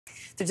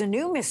There's a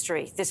new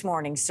mystery this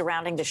morning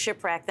surrounding the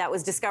shipwreck that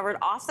was discovered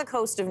off the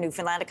coast of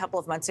Newfoundland a couple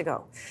of months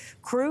ago.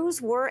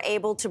 Crews were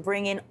able to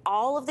bring in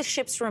all of the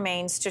ship's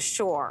remains to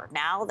shore.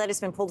 Now that it's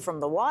been pulled from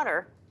the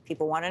water,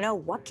 people want to know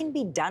what can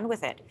be done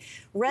with it.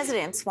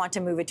 Residents want to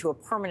move it to a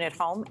permanent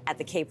home at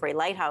the Cape Ray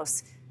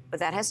Lighthouse, but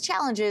that has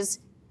challenges,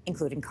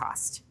 including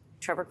cost.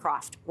 Trevor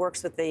Croft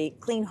works with the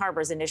Clean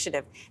Harbors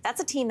Initiative. That's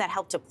a team that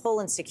helped to pull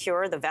and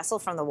secure the vessel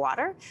from the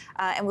water.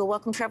 And we'll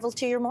welcome Trevor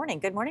to your morning.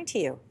 Good morning to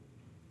you.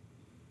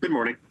 Good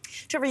morning.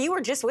 Trevor, you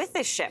were just with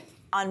this ship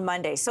on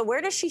Monday. So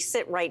where does she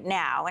sit right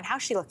now, and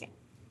how's she looking?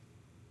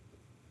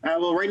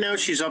 Well, right now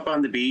she's up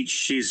on the beach.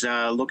 She's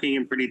looking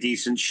in pretty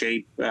decent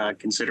shape,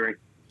 considering.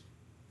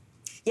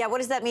 Yeah, what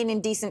does that mean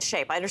in decent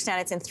shape? I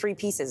understand it's in 3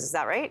 pieces. Is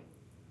that right?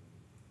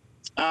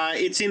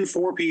 It's in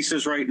 4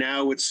 pieces right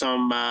now with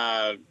some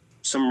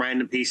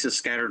random pieces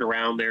scattered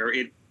around there.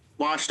 It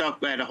washed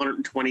up at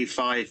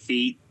 125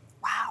 feet.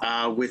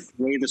 Wow. With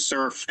the way the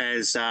surf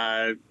has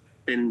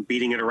been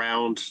beating it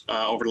around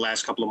over the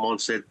last couple of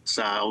months, it's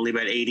only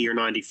about 80 or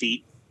 90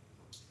 feet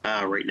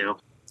right now.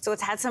 So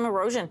it's had some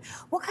erosion.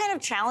 What kind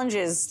of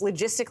challenges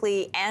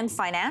logistically and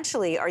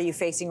financially are you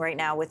facing right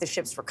now with the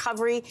ship's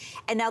recovery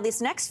and now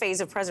this next phase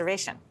of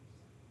preservation?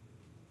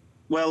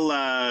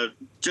 Well,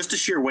 just the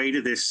sheer weight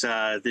of this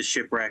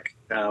shipwreck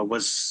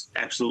was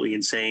absolutely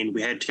insane.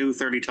 We had 2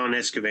 30-ton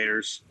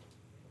excavators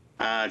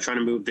trying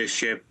to move this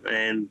ship,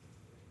 and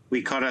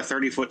we cut a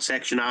 30-foot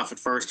section off at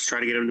first to try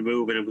to get them to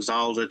move, and it was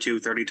all the 2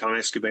 30-ton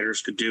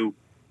excavators could do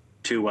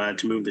to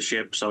move the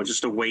ship. So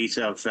just the weight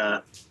of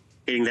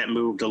getting that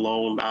moved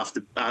alone out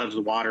of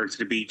the water to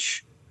the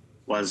beach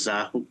was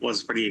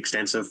pretty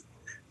extensive.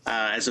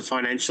 As of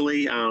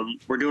financially,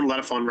 we're doing a lot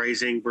of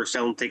fundraising. We're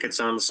selling tickets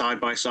on the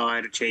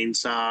side-by-side, a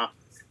chainsaw,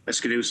 a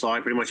skidoo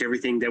slide, pretty much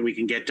everything that we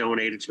can get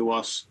donated to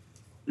us,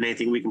 and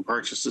anything we can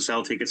purchase to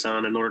sell tickets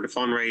on in order to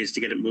fundraise to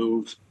get it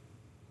moved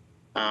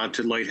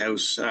to the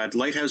lighthouse. The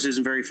lighthouse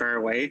isn't very far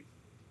away.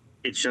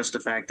 It's just the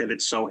fact that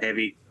it's so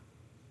heavy.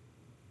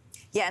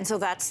 Yeah, and so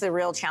that's the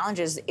real challenge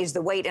is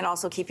the weight and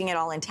also keeping it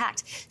all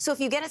intact. So if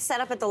you get it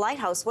set up at the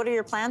lighthouse, what are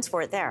your plans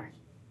for it there?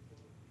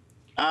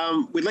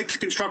 We'd like to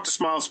construct a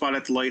small spot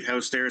at the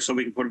lighthouse there so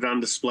we can put it on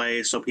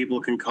display so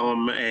people can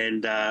come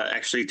and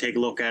actually take a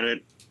look at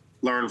it,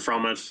 learn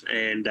from it,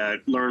 and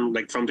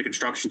learn from the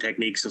construction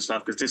techniques and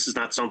stuff, because this is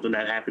not something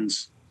that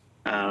happens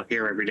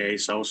here every day.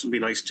 So it would be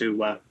nice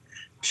to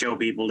show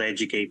people, to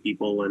educate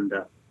people, and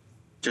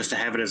just to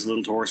have it as a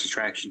little tourist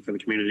attraction for the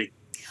community.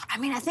 I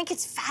mean, I think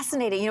it's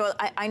fascinating. You know,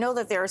 I know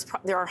that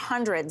there are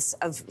hundreds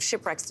of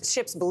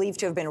ships believed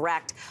to have been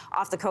wrecked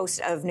off the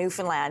coast of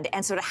Newfoundland.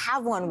 And so to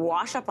have one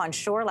wash up on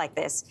shore like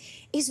this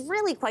is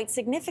really quite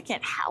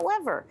significant.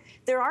 However,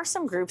 there are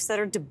some groups that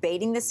are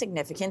debating the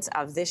significance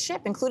of this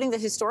ship, including the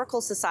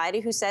Historical Society,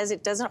 who says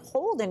it doesn't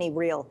hold any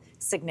real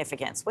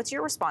significance. What's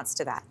your response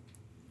to that?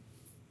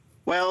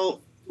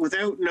 Well,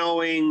 without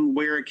knowing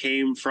where it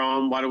came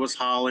from, what it was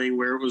hauling,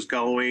 where it was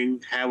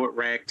going, how it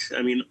wrecked,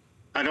 I mean,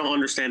 I don't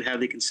understand how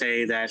they can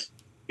say that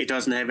it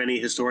doesn't have any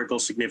historical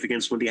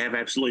significance when they have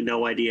absolutely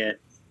no idea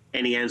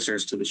any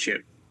answers to the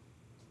ship.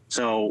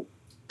 So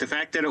the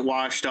fact that it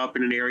washed up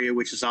in an area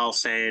which is all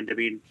sand, I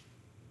mean,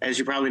 as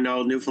you probably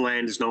know,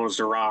 Newfoundland is known as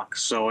the rock.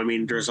 So, I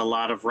mean, there's a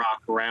lot of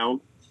rock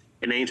around.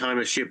 And anytime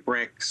a ship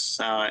wrecks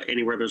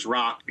anywhere there's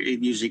rock,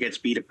 it usually gets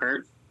beat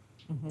apart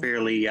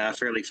fairly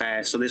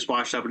fast. So this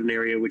washed up in an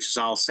area which is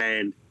all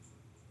sand.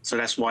 So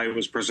that's why it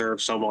was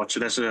preserved so much. So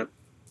that's a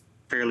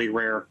fairly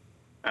rare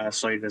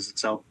site as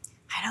itself.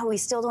 I know, we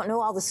still don't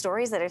know all the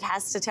stories that it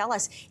has to tell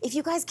us. If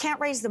you guys can't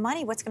raise the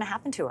money, what's going to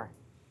happen to her?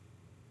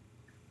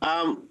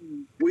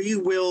 We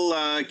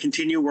will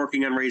continue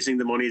working on raising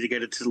the money to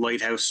get it to the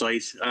lighthouse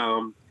site.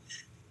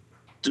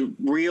 The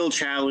real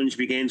challenge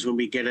begins when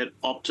we get it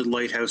up to the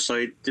lighthouse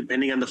site.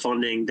 Depending on the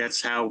funding,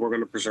 that's how we're going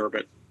to preserve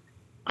it.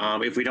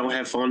 If we don't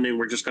have funding,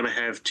 we're just going to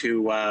have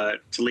to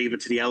leave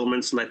it to the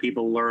elements and let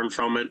people learn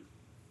from it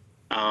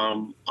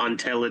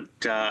until it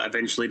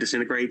eventually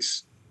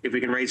disintegrates. If we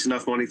can raise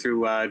enough money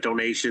through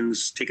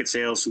donations, ticket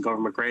sales, and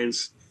government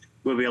grants,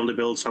 we'll be able to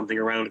build something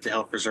around it to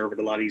help preserve it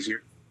a lot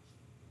easier.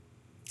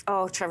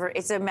 Oh, Trevor,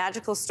 it's a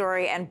magical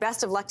story, and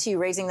best of luck to you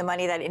raising the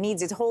money that it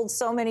needs. It holds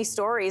so many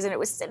stories, and it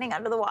was sitting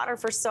under the water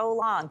for so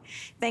long.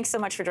 Thanks so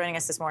much for joining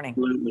us this morning.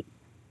 Absolutely.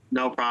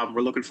 No problem.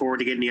 We're looking forward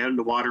to getting you out in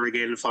the water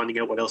again and finding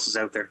out what else is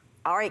out there.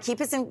 All right, keep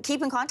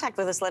in contact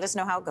with us. Let us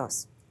know how it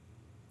goes.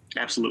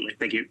 Absolutely.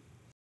 Thank you.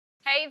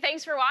 Hey,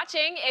 thanks for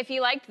watching. If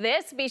you liked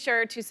this, be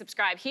sure to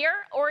subscribe here,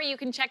 or you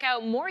can check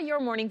out more Your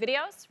Morning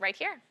videos right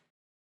here.